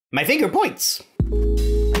My finger points!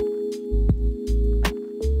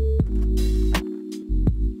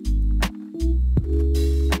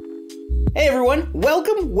 Hey everyone,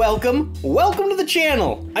 welcome to the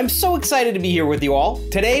channel! I'm so excited to be here with you all.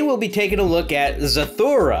 Today we'll be taking a look at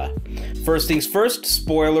Zathura. First things first,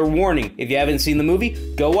 spoiler warning. If you haven't seen the movie,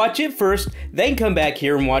 go watch it first, then come back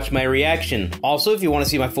here and watch my reaction. Also, if you want to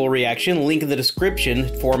see my full reaction, link in the description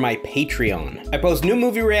for my Patreon. I post new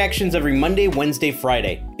movie reactions every Monday, Wednesday,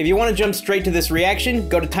 Friday. If you want to jump straight to this reaction,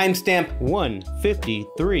 go to timestamp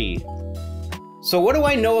 153. So what do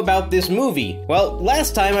I know about this movie? Well,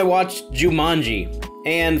 last time I watched Jumanji,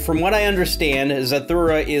 and from what I understand,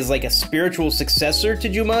 Zathura is like a spiritual successor to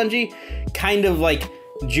Jumanji, kind of like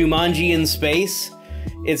Jumanji in space.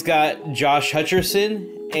 It's got Josh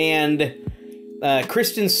Hutcherson and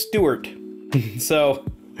Kristen Stewart. So,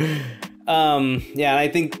 yeah, I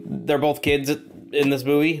think they're both kids in this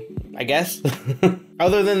movie, I guess.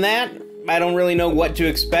 Other than that, I don't really know what to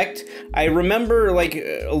expect. I remember, like,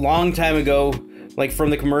 a long time ago, like,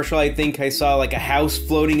 from the commercial, I think I saw, like, a house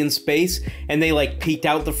floating in space, and they, like, peeked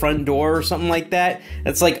out the front door or something like that.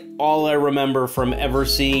 That's, like, all I remember from ever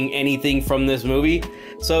seeing anything from this movie.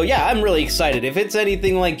 So, yeah, I'm really excited. If it's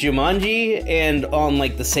anything like Jumanji, and on,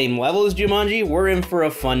 like, the same level as Jumanji, we're in for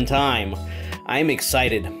a fun time. I'm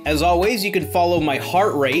excited. As always, you can follow my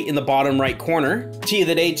heart rate in the bottom right corner. Tea of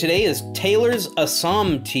the day today is Taylor's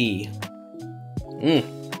Assam tea.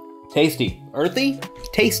 Tasty. Earthy?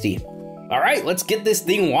 Tasty. Alright, let's get this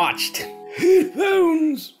thing watched.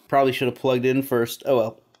 Headphones! Probably should have plugged in first. Oh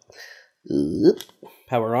well.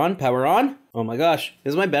 Power on, power on. Oh my gosh,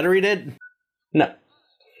 is my battery dead? No.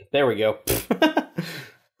 There we go.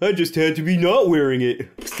 I just had to be not wearing it.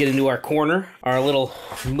 Let's get into our corner, our little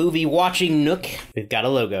movie watching nook. We've got a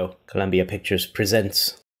logo. Columbia Pictures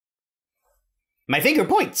presents. My finger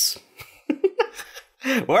points!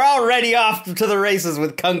 We're already off to the races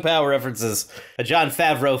with Kung Pao references. A Jon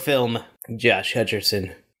Favreau film. Josh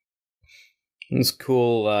Hutcherson. It's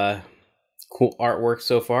cool, cool artwork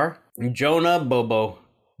so far. Jonah Bobo.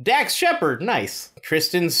 Dax Shepard, nice.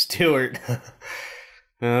 Kristen Stewart.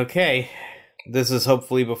 Okay. This is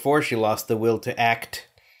hopefully before she lost the will to act.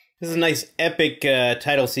 This is a nice epic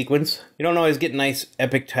title sequence. You don't always get nice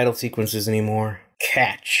epic title sequences anymore.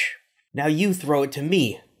 Catch. Now you throw it to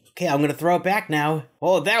me. Okay, I'm gonna throw it back now.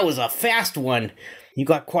 Oh, that was a fast one. You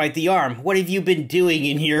got quite the arm. What have you been doing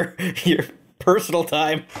in your personal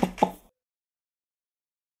time?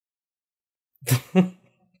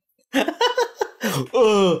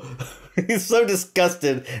 Oh, he's so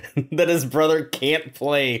disgusted that his brother can't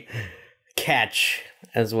play catch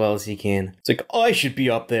as well as he can. It's like, I should be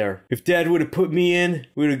up there. If Dad would have put me in,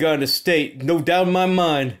 we would have gone to state. No doubt in my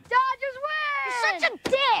mind. Dodgers win! You're such a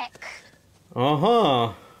dick!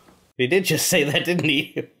 Uh-huh. He did just say that, didn't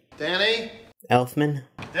he? Danny? Elfman?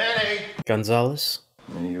 Danny! Gonzalez?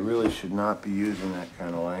 And you really should not be using that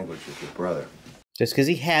kind of language with your brother. Just because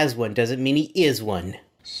he has one doesn't mean he is one.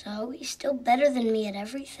 So he's still better than me at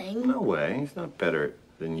everything. No way. He's not better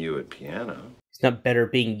than you at piano. He's not better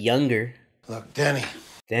being younger. Look, Danny.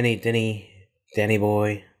 Danny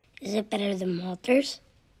boy. Is it better than Walter's?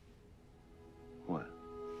 What?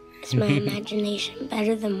 Is my imagination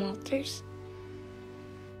better than Walter's?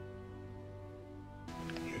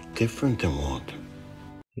 You're different than Walter.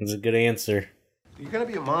 That's a good answer. You're gonna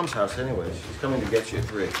be at Mom's house anyways. She's coming to get you at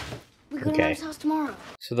 3. We go to Mom's house tomorrow.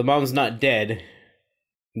 So the mom's not dead.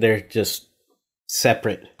 They're just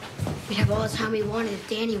separate. We'd have all the time we wanted if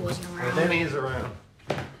Danny wasn't around. Well, Danny is around.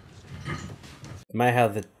 Might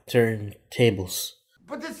have the turntables.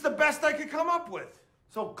 But it's the best I could come up with.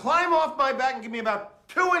 So climb off my back and give me about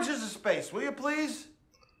 2 inches of space, will you please?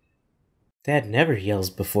 Dad never yells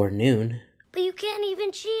before noon. But you can't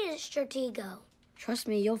even cheat at Stratego. Trust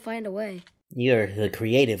me, you'll find a way. You're the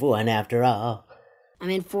creative one after all. I'm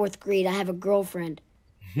in 4th grade. I have a girlfriend.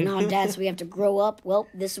 Now, Dad, so we have to grow up. Well,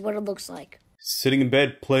 this is what it looks like. Sitting in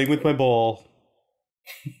bed playing with my ball.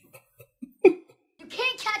 You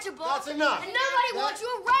can't catch a ball. That's enough. And nobody wants you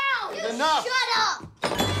around. It's enough. Shut up.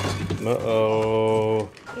 Uh-oh.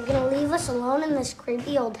 You're gonna leave us alone in this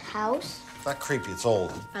creepy old house? It's not creepy, it's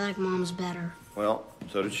old. I like Mom's better. Well,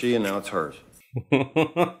 so did she, and now it's hers.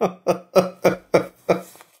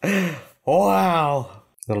 Wow.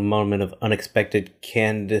 Little moment of unexpected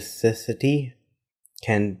candidicity.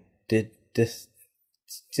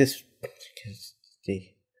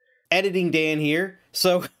 Editing Dan here.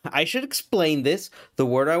 So I should explain this. The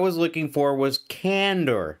word I was looking for was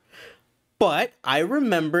candor. But I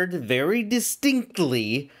remembered very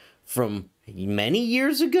distinctly from many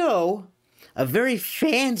years ago a very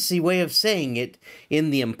fancy way of saying it in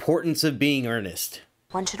The Importance of Being Earnest.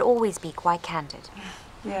 One should always be quite candid.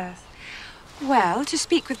 Yes. Well, to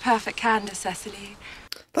speak with perfect candor, Cecily.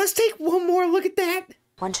 Let's take one more look at that.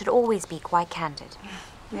 One should always be quite candid.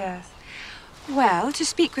 Yes. Well, to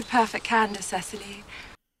speak with perfect candor, Cecily.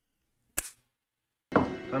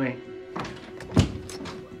 Honey.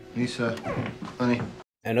 Lisa. Honey.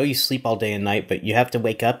 I know you sleep all day and night, but you have to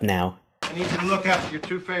wake up now. I need you to look after your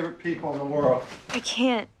two favorite people in the world. I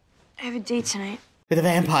can't. I have a date tonight. With a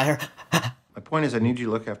vampire. My point is, I need you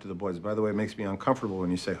to look after the boys. By the way, it makes me uncomfortable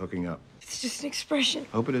when you say hooking up. It's just an expression.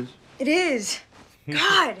 Hope it is. It is.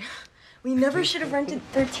 God, we never should have rented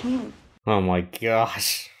 13. Oh my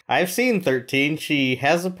gosh. I've seen 13. She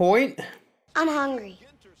has a point. I'm hungry.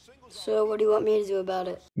 So what do you want me to do about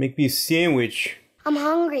it? Make me a sandwich. I'm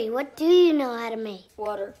hungry. What do you know how to make?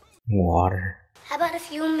 Water. Water. How about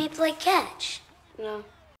if you and me play catch? No.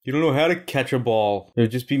 You don't know how to catch a ball. It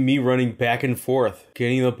would just be me running back and forth,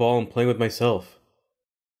 getting the ball and playing with myself.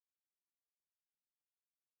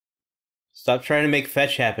 Stop trying to make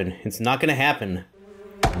fetch happen. It's not gonna happen.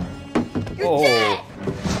 You're dead!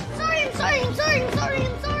 I'm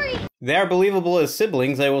sorry. They are believable as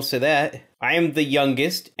siblings, I will say that. I am the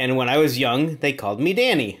youngest, and when I was young, they called me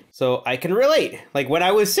Danny. So I can relate. Like when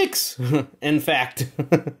I was 6, in fact.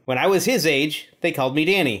 When I was his age, they called me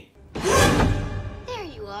Danny. There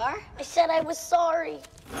you are. I said I was sorry.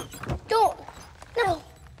 Don't. No.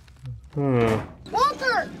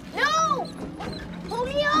 Walter! No! Pull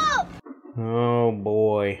me up! Oh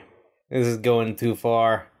boy. This is going too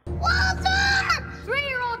far. Walter!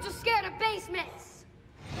 3-year-olds are scared of basements.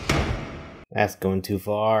 That's going too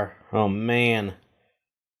far. Oh man.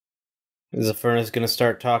 Is the furnace gonna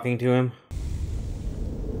start talking to him?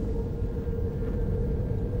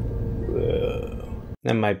 Whoa.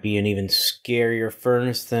 That might be an even scarier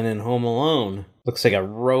furnace than in Home Alone. Looks like a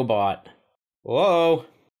robot. Whoa.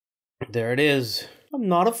 There it is. I'm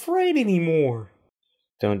not afraid anymore.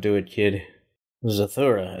 Don't do it, kid.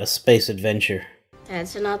 Zathura, a space adventure.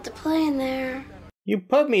 That's not the play in there. You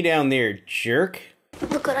put me down there, jerk.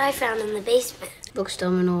 Look what I found in the basement. Looks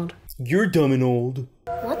dumb and old. You're dumb and old.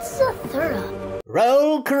 What's Zathura?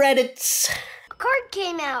 Roll credits. A card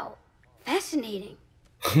came out. Fascinating.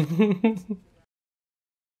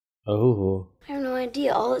 Oh. I have no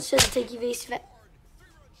idea. All it says is take evasive.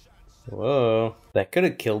 Whoa. That could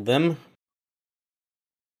have killed them.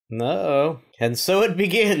 No. And so it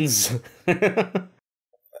begins.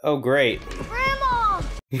 Oh, great. Grandma!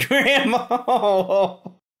 Grandma!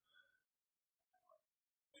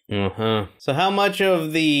 Uh-huh. So how much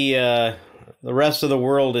of the rest of the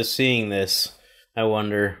world is seeing this, I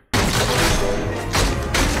wonder?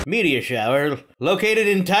 Meteor shower located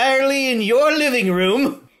entirely in your living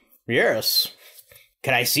room? Yes.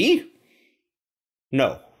 Can I see?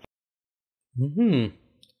 No.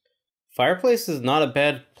 Fireplace is not a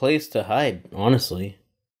bad place to hide, honestly.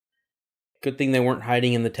 Good thing they weren't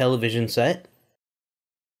hiding in the television set.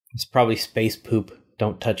 It's probably space poop.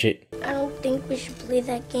 Don't touch it. I don't think we should play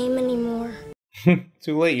that game anymore.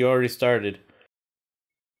 Too late, you already started.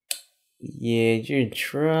 Yeah, you're in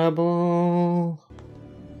trouble.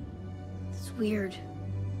 It's weird.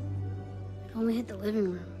 It only hit the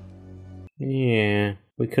living room. Yeah,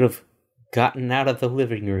 we could have gotten out of the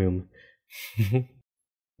living room.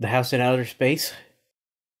 The house in outer space?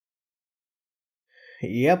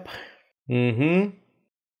 Yep. Yeah,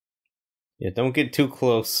 don't get too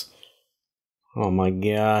close. Oh my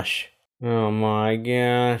gosh. Oh my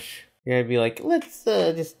gosh. Yeah, I'd be like, let's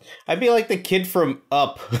I'd be like the kid from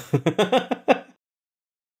Up.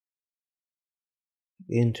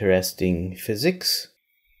 Interesting. Physics?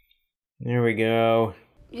 There we go.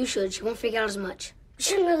 You should. She won't freak out as much. We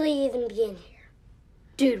shouldn't really even be in here.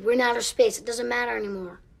 Dude, we're in outer space. It doesn't matter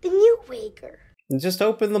anymore. Then you wake her. Just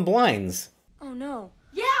open the blinds. Oh no.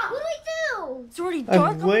 Yeah, what do we do? It's already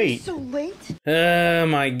dark. Wait. So late. Oh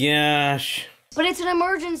my gosh. But it's an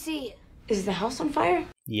emergency. Is the house on fire?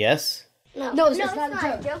 Yes. No, it's not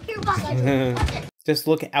a joke. You're bucket. Just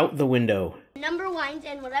look out the window. Number lines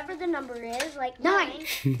and whatever the number is, like 9.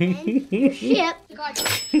 And your ship. The card.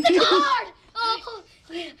 The card! Oh,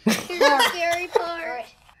 here's the scary part.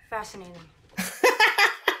 Fascinating.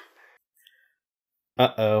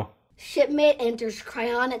 Uh-oh. Shipmate enters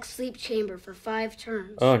cryonic sleep chamber for 5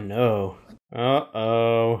 turns. Oh no.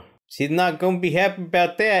 Uh-oh. She's not gonna be happy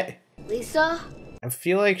about that. Lisa? I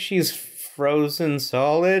feel like she's frozen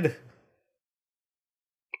solid.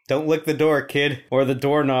 Don't lick the door, kid. Or the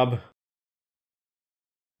doorknob.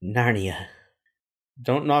 Narnia.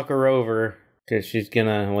 Don't knock her over, because she's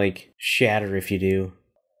gonna, like, shatter if you do.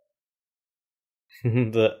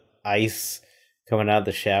 The ice coming out of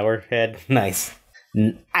the shower head. Nice.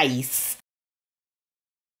 Ice.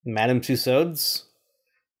 Madame Tussauds?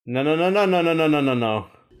 No, no, no, no, no, no, no, no, no, no.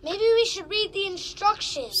 Maybe we should read the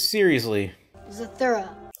instructions. Seriously. Zathura.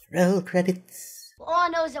 Roll credits. Well, all I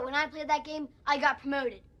know is that when I played that game, I got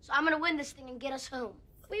promoted. So I'm gonna win this thing and get us home.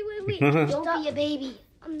 Wait. Don't be a baby.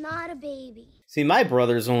 I'm not a baby. See, my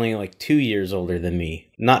brother's only like 2 years older than me,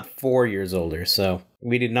 not 4 years older, so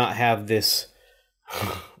we did not have this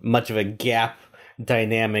much of a gap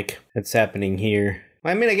dynamic that's happening here.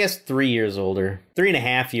 I mean, I guess 3 years older.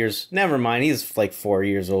 3.5 years. Never mind, he's like 4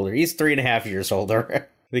 years older. He's 3.5 years older.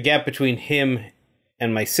 The gap between him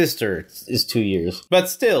and my sister is 2 years. But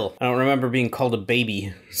still, I don't remember being called a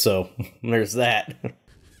baby, so there's that.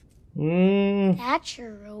 That's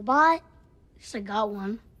your robot? Yes, I got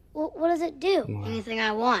one. Well, what does it do? Anything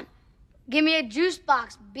I want. Give me a juice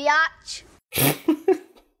box, biatch.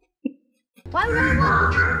 Why would I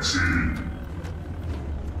want?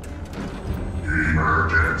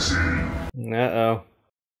 Uh-oh.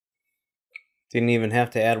 Didn't even have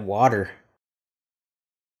to add water.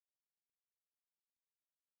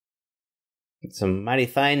 Some mighty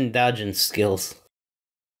fine dodging skills.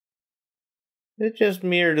 It just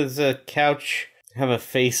mirrored as a couch have a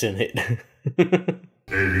face in it.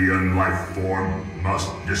 Alien life form must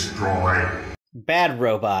destroy. Bad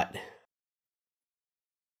robot.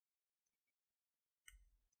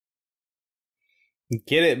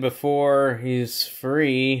 Get it before he's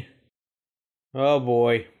free. Oh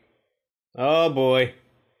boy. Oh boy.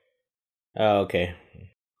 Oh, okay.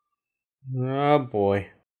 Oh boy.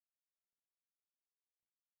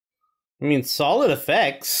 I mean, solid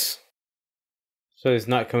effects. So he's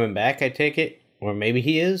not coming back, I take it? Or maybe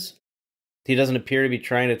he is? He doesn't appear to be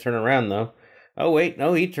trying to turn around, though. Oh, wait.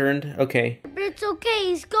 No, he turned. Okay. But it's okay.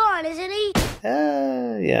 He's gone, isn't he?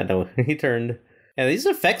 Yeah, no. He turned. Yeah, these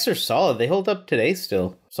effects are solid. They hold up today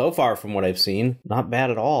still. So far from what I've seen. Not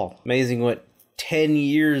bad at all. Amazing what 10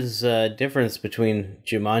 years difference between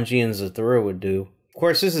Jumanji and Zathura would do. Of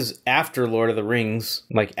course, this is after Lord of the Rings,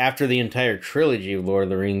 like after the entire trilogy of Lord of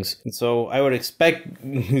the Rings. And so I would expect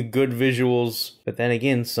good visuals, but then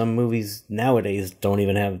again, some movies nowadays don't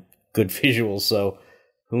even have good visuals, so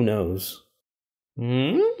who knows?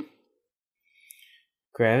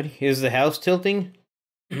 Gravity? Is the house tilting?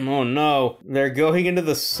 Oh no, they're going into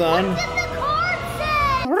the sun. What did the card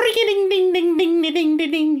say?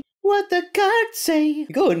 Ring-a-ding-ding-ding-ding-ding-ding-ding. What the cards say?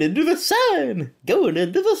 Going into the sun! Going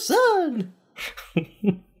into the sun!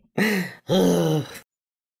 Oh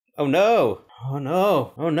no! Oh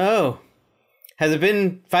no! Oh no! Has it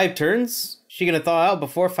been 5 turns? Is she gonna thaw out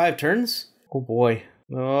before 5 turns? Oh boy.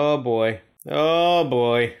 Oh boy. Oh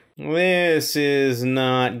boy. This is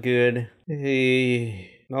not good.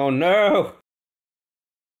 Oh no!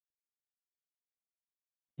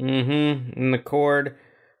 And the cord.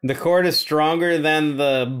 The cord is stronger than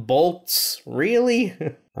the bolts? Really?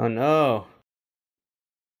 Oh no.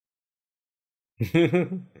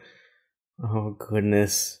 Oh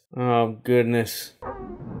goodness. Oh goodness.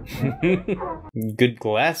 Good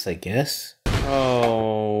glass, I guess.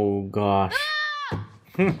 Oh gosh.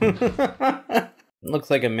 Looks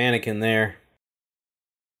like a mannequin there.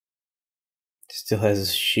 Still has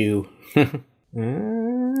his shoe.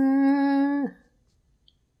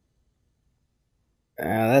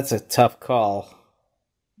 That's a tough call.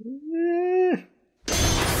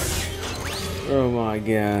 Oh my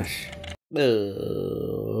gosh.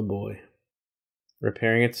 Oh boy.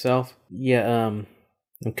 Repairing itself? Yeah,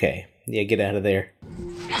 okay. Yeah, get out of there.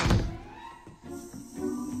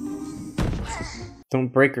 Don't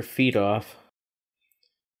break her feet off.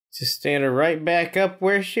 Just stand her right back up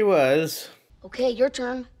where she was. Okay, your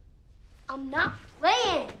turn. I'm not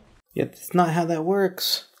playing. Yeah, that's not how that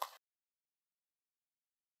works.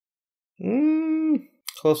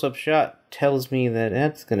 Close-up shot tells me that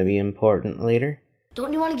that's gonna be important later.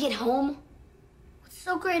 Don't you want to get home? What's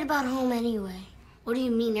so great about home anyway? What do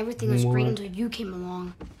you mean everything was great until you came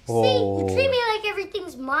along? Oh. See, you treat me like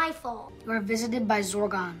everything's my fault. You are visited by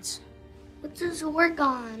Zorgons. What's a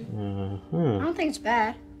Zorgon? I don't think it's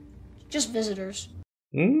bad. Just visitors.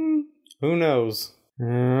 Who knows?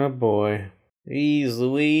 Oh boy. Jeez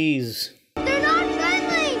Louise. They're not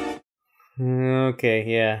friendly! Okay,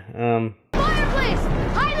 yeah, Fireplace!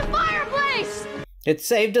 Hide the fireplace! It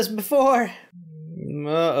saved us before!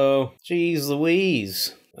 Uh-oh. Jeez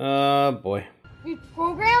Louise. Boy.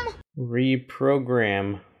 Reprogram?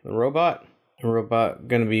 Reprogram. The robot? The robot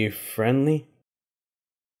gonna be friendly?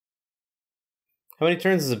 How many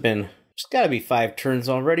turns has it been? It's gotta be 5 turns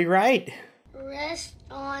already, right? Rest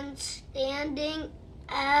on standing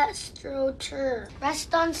astroturf.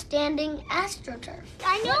 Rest on standing astroturf.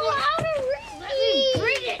 I know how to read! Let me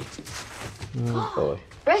read it! Oh boy.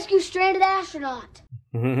 Rescue stranded astronaut.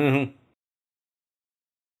 Yeah.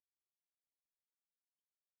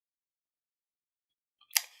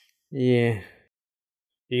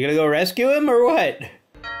 You gonna go rescue him or what?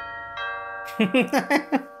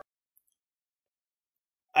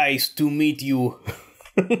 Nice to meet you.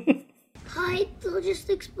 Hi, they'll just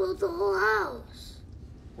explode the whole house.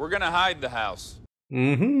 We're gonna hide the house.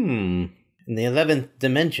 In the 11th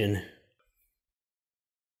dimension.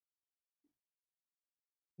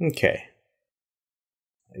 Okay.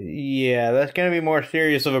 Yeah, that's gonna be more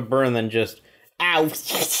serious of a burn than just ow.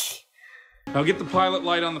 Now get the pilot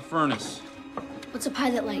light on the furnace. What's a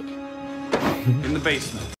pilot light? In the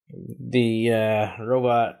basement. The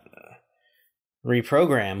robot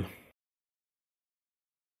reprogram.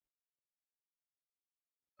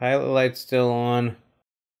 Pilot light's still on.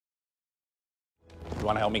 You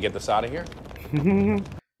wanna help me get this out of here?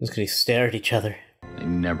 Just gonna stare at each other. They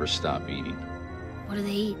never stop eating. What do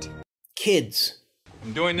they eat? Kids.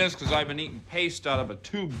 I'm doing this because I've been eating paste out of a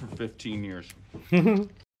tube for 15 years.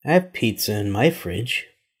 I have pizza in my fridge.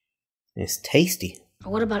 It's tasty.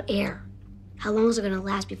 Or what about air? How long is it gonna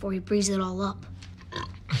last before he breathes it all up?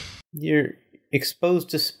 You're exposed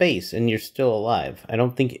to space and you're still alive. I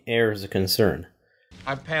don't think air is a concern.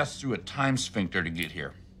 I passed through a time sphincter to get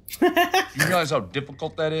here. You realize how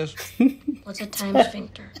difficult that is? What's a time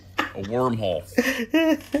sphincter? A wormhole.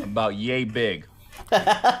 About yay big.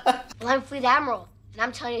 Well, I'm Fleet Admiral, and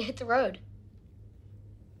I'm telling you to hit the road.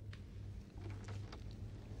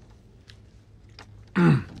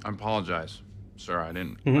 I apologize, sir. I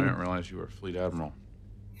didn't realize you were a Fleet Admiral.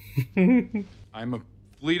 I'm a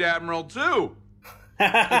Fleet Admiral too.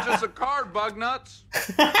 It's just a card, bug nuts.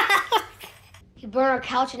 You burned our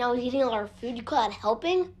couch and now he's eating all our food. You call that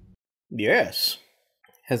helping? Yes.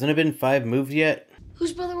 Hasn't it been 5 moves yet?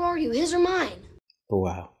 Whose brother are you, his or mine?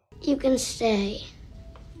 Wow. You can stay.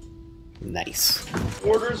 Nice.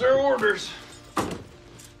 Orders are orders.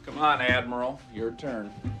 Come on, Admiral. Your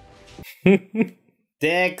turn.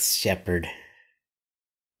 Dex Shepard.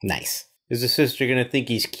 Nice. Is the sister gonna think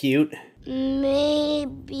he's cute?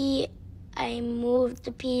 Maybe I moved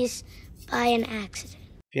the piece by an accident.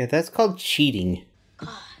 Yeah, that's called cheating.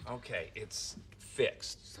 Okay, it's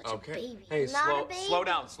fixed. Such a baby. Hey, I'm not a baby. slow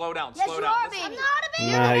down, slow down, Yes, slow you down. are, baby. I'm not a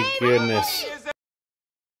baby. My goodness.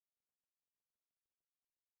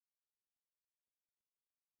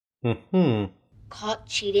 Caught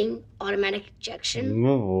cheating, automatic ejection.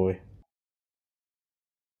 Oh boy.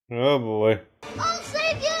 Oh boy. I'll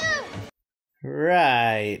save you!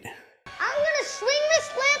 Right. I'm gonna swing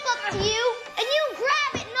this lamp up to you, and you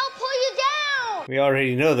grab it, and I'll pull you down! We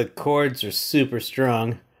already know the cords are super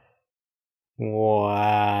strong.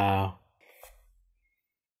 Wow.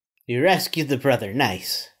 You rescued the brother,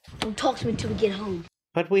 nice. Don't talk to me until we get home.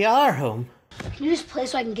 But we are home. Can you just play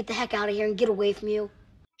so I can get the heck out of here and get away from you?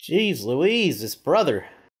 Jeez Louise, this brother.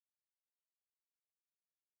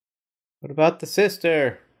 What about the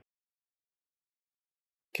sister?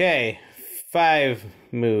 Okay, 5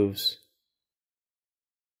 moves.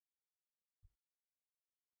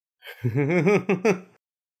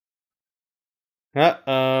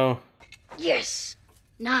 Uh-oh. Yes!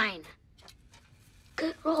 9.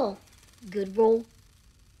 Good roll. Good roll.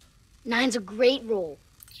 9's a great roll.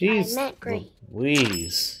 Jeez I meant great.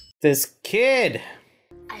 Louise. This kid.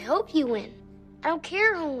 I hope you win. I don't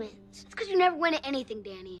care who wins. It's because you never win at anything,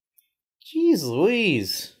 Danny. Jeez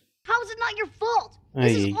Louise. How is it not your fault?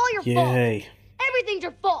 This is all your fault. Everything's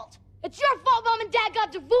your fault. It's your fault Mom and Dad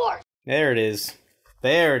got divorced. There it is.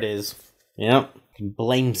 There it is. Yep. He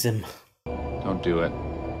blames him. Don't do it.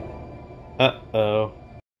 Uh-oh.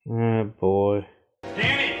 Oh, boy.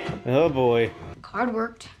 Danny! Oh, boy. Card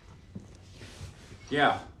worked.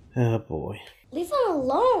 Yeah. Oh, boy. Leave him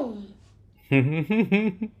alone.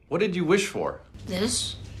 What did you wish for?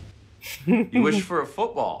 This? You wished for a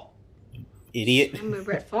football. Idiot. I'm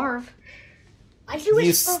Brett Favre. Why'd you wish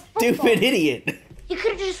You for a football? stupid idiot. You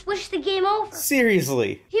could have just wished the game over.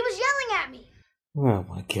 Seriously. He was yelling at me. Oh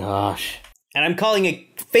my gosh. And I'm calling a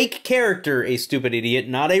fake character a stupid idiot,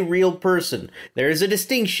 not a real person. There is a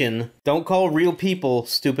distinction. Don't call real people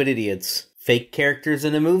stupid idiots. Fake characters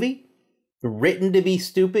in a movie? Written to be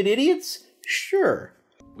stupid idiots? Sure.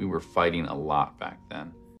 We were fighting a lot back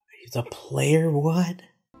then. He's a player, what?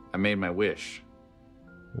 I made my wish.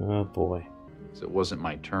 Oh boy. So it wasn't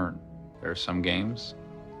my turn. There are some games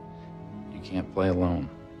you can't play alone.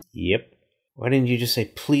 Yep. Why didn't you just say,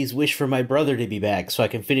 please wish for my brother to be back so I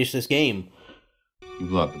can finish this game? You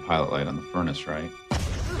blew out the pilot light on the furnace, right?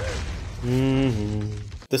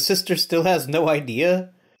 The sister still has no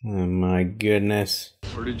idea? Oh my goodness.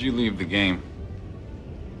 Where did you leave the game?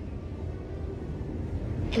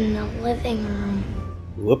 In the living room.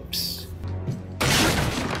 Whoops.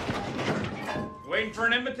 Waiting for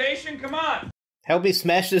an invitation? Come on. Help me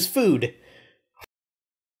smash this food.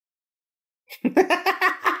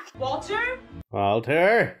 Walter?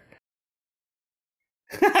 Walter?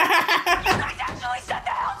 You guys actually set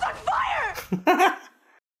the house on fire!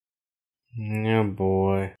 Oh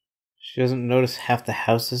boy. She doesn't notice half the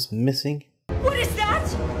house is missing? What is that?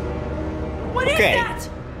 What is Okay. that?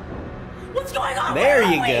 What's going on? There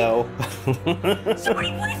Where you are go. we?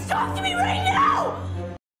 Somebody please talk to me right now!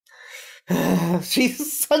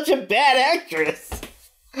 She's such a bad actress.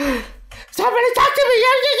 Somebody talk to me,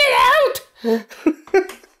 I have to get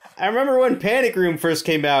out! I remember when Panic Room first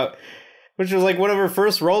came out, which was like one of her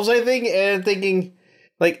first roles, I think, and thinking,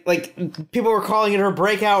 like people were calling it her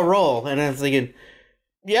breakout role, and I was thinking,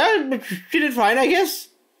 yeah, she did fine, I guess.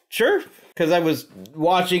 Sure. Because I was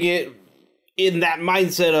watching it in that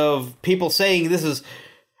mindset of people saying this is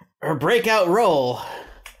her breakout role.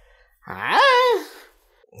 Ah!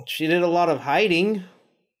 She did a lot of hiding.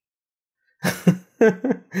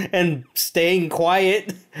 And staying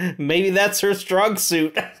quiet. Maybe that's her strong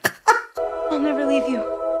suit. I'll never leave you.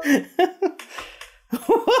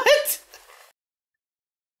 What?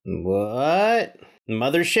 What?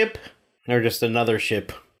 Mothership? Or just another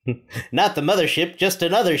ship? Not the mothership, just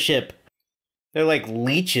another ship. They're like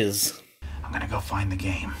leeches. I'm gonna go find the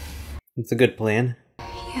game. It's a good plan.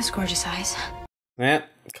 He has gorgeous eyes. Yeah,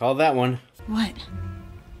 call that one. What?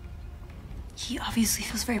 He obviously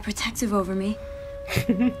feels very protective over me.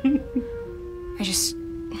 I just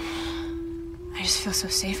feel so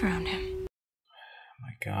safe around him. Oh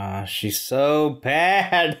my gosh, she's so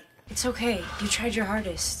bad. It's okay. You tried your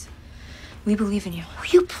hardest. We believe in you. Will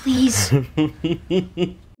you please?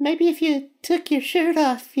 Maybe if you took your shirt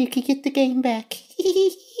off, you could get the game back.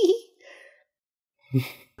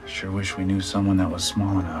 Sure wish we knew someone that was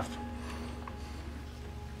small enough.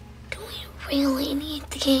 Do we really need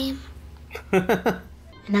the game?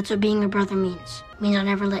 And that's what being a brother means. It means I'll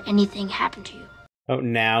never let anything happen to you. Oh,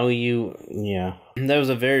 now you... yeah. That was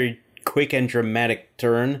a very quick and dramatic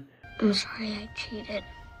turn. I'm sorry I cheated.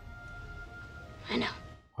 I know.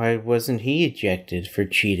 Why wasn't he ejected for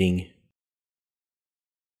cheating?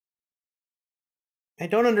 I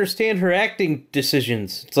don't understand her acting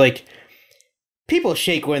decisions. It's like, people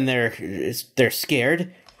shake when they're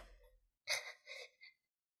scared.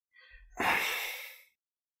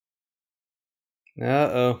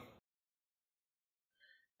 Uh-oh.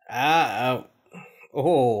 Uh-oh.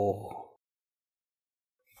 Oh.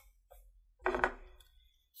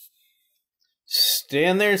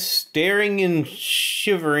 Stand there staring and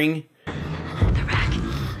shivering. They're back.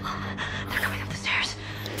 They're coming up the stairs.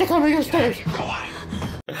 They're coming upstairs.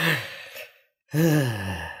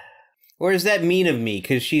 What does that mean of me?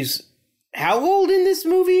 Because she's how old in this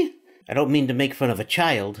movie? I don't mean to make fun of a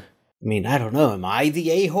child. I mean, I don't know. Am I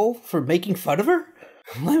the a-hole for making fun of her?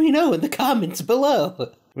 Let me know in the comments below.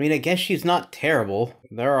 I mean, I guess she's not terrible.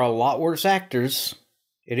 There are a lot worse actors.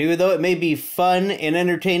 And even though it may be fun and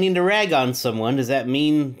entertaining to rag on someone, does that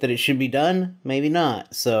mean that it should be done? Maybe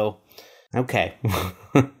not. So, okay.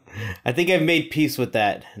 I think I've made peace with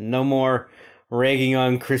that. No more ragging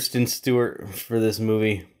on Kristen Stewart for this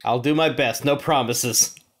movie. I'll do my best. No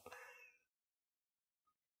promises.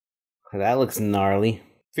 That looks gnarly.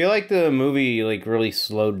 I feel like the movie really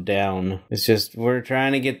slowed down. It's just we're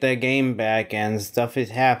trying to get that game back and stuff is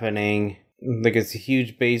happening. Like it's a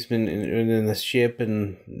huge basement in the ship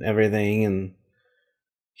and everything and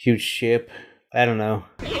huge ship. I don't know.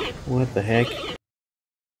 What the heck?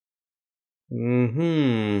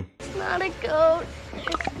 Mm-hmm. It's not a goat.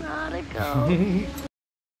 It's not a goat.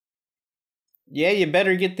 Yeah, you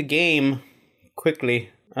better get the game. Quickly.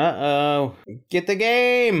 Uh-oh. Get the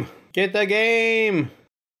game! Get the game!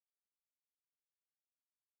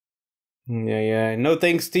 Yeah. No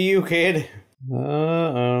thanks to you, kid.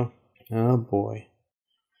 Uh-oh. Oh, boy.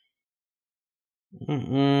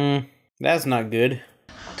 That's not good.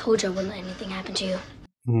 I told you I wouldn't let anything happen to you.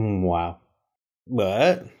 Wow.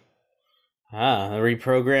 What? Ah, a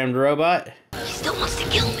reprogrammed robot? He still wants to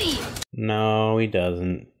kill me. No, he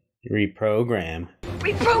doesn't. Reprogram.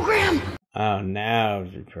 Reprogram! Oh, now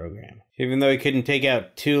it's reprogrammed. Even though he couldn't take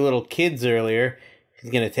out 2 little kids earlier,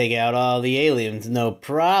 he's gonna take out all the aliens, no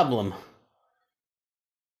problem.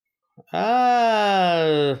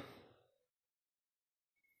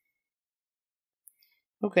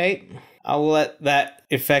 Okay. I'll let that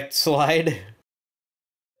effect slide.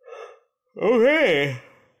 Okay.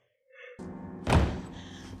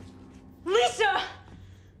 Lisa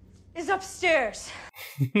is upstairs.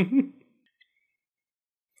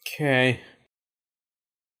 Okay.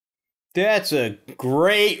 That's a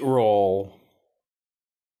great role.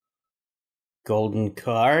 Golden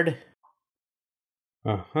card?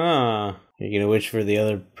 Uh-huh. You're gonna wish for the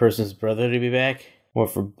other person's brother to be back? Or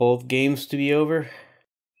for both games to be over?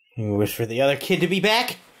 You wish for the other kid to be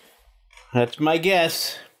back? That's my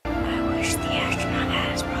guess. I wish the astronaut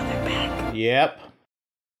had his brother back. Yep.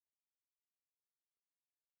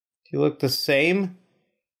 Do you look the same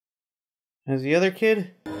as the other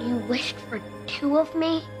kid? You wished for two of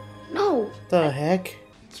me? No. What the heck?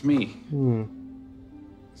 It's me.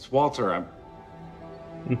 It's Walter. I'm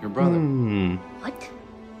your brother. What?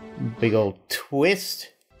 Big old twist.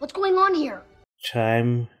 What's going on here?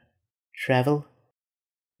 Time travel?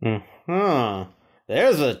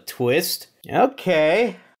 There's a twist.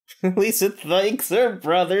 Okay. Lisa thinks her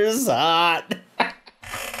brother's hot.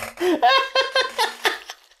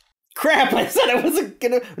 Crap, I said I wasn't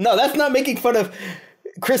gonna... No, that's not making fun of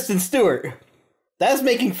Kristen Stewart. That's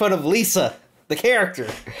making fun of Lisa, the character.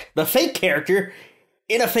 The fake character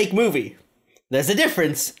in a fake movie. There's a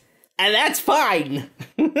difference, and that's fine.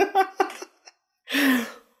 Whew.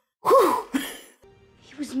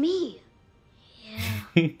 It was me.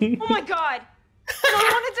 Oh my god!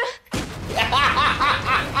 I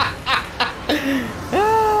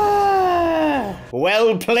Ah,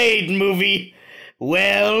 well played, movie.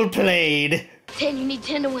 Well played. 10, you need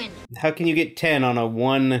 10 to win. How can you get 10 on a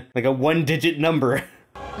one-digit number?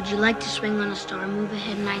 Would you like to swing on a star, move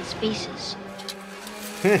ahead 9 spaces?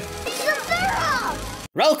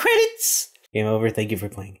 Roll credits! Game over, thank you for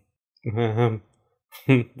playing.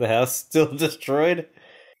 The house still destroyed?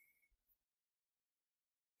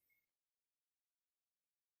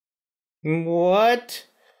 What?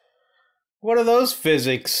 What are those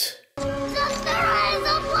physics? Zathura is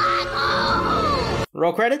a black hole!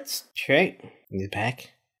 Roll credits? Okay. He's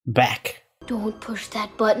back. Back. Don't push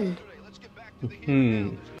that button.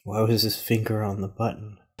 Why was his finger on the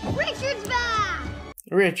button? Richard's back!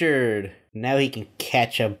 Richard! Now he can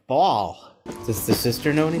catch a ball. Does the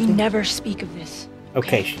sister know We anything? never speak of this.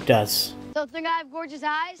 Okay, she does. Don't think I have gorgeous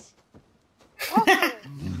eyes?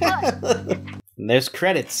 And there's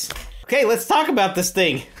credits. Okay, let's talk about this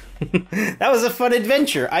thing. That was a fun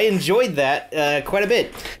adventure. I enjoyed that quite a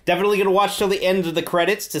bit. Definitely gonna watch till the end of the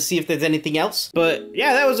credits to see if there's anything else. But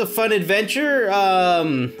yeah, that was a fun adventure.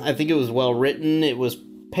 I think it was well written. It was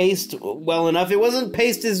paced well enough. It wasn't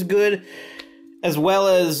paced as good as well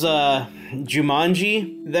as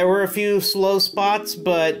Jumanji. There were a few slow spots,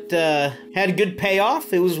 but had good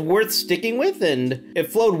payoff. It was worth sticking with, and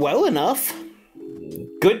it flowed well enough.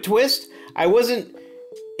 Good twist. I wasn't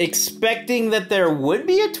expecting that there would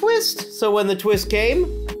be a twist, so when the twist came,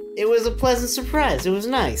 it was a pleasant surprise. It was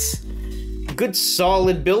nice. Good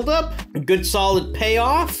solid build-up, good solid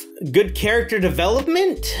payoff, good character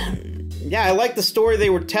development. Yeah, I like the story they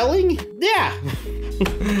were telling. Yeah.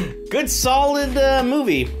 Good solid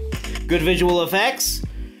movie. Good visual effects.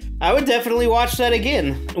 I would definitely watch that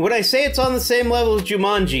again. Would I say it's on the same level as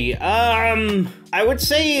Jumanji? I would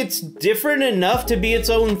say it's different enough to be its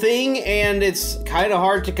own thing, and it's kind of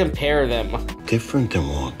hard to compare them. Different than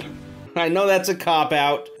what? I know that's a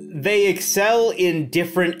cop-out. They excel in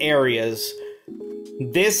different areas.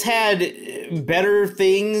 This had better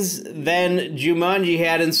things than Jumanji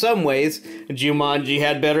had in some ways. Jumanji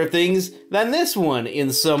had better things than this one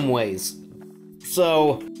in some ways.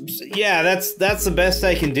 So, yeah, that's the best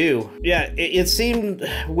I can do. Yeah, it seemed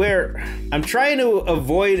where... I'm trying to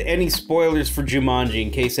avoid any spoilers for Jumanji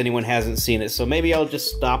in case anyone hasn't seen it, so maybe I'll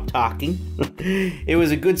just stop talking. It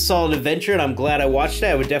was a good, solid adventure, and I'm glad I watched it.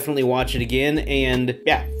 I would definitely watch it again, and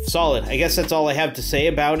yeah, solid. I guess that's all I have to say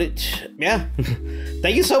about it. Yeah.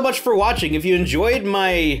 Thank you so much for watching. If you enjoyed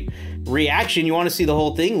my reaction, you want to see the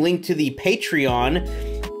whole thing, link to the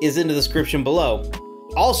Patreon is in the description below.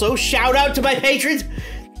 Also, shout out to my patrons.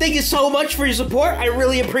 Thank you so much for your support. I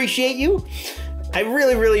really appreciate you. I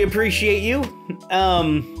really, really appreciate you.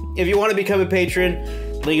 If you want to become a patron,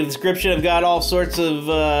 link in the description. I've got all sorts of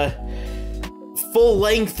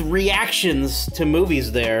full-length reactions to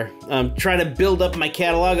movies there. I'm trying to build up my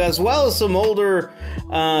catalog as well as some older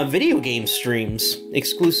video game streams.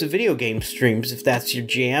 Exclusive video game streams, if that's your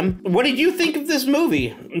jam. What did you think of this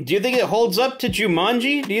movie? Do you think it holds up to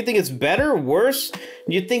Jumanji? Do you think it's better, worse?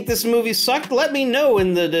 Do you think this movie sucked? Let me know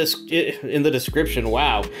in the description.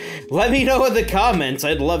 Wow. Let me know in the comments.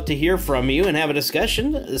 I'd love to hear from you and have a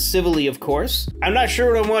discussion, civilly, of course. I'm not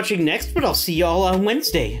sure what I'm watching next, but I'll see y'all on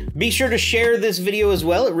Wednesday. Be sure to share this video as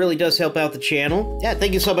well. It really does help out the channel. Yeah,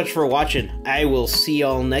 thank you so much for watching. I will see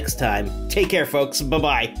y'all next time. Take care, folks.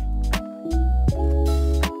 Bye-bye.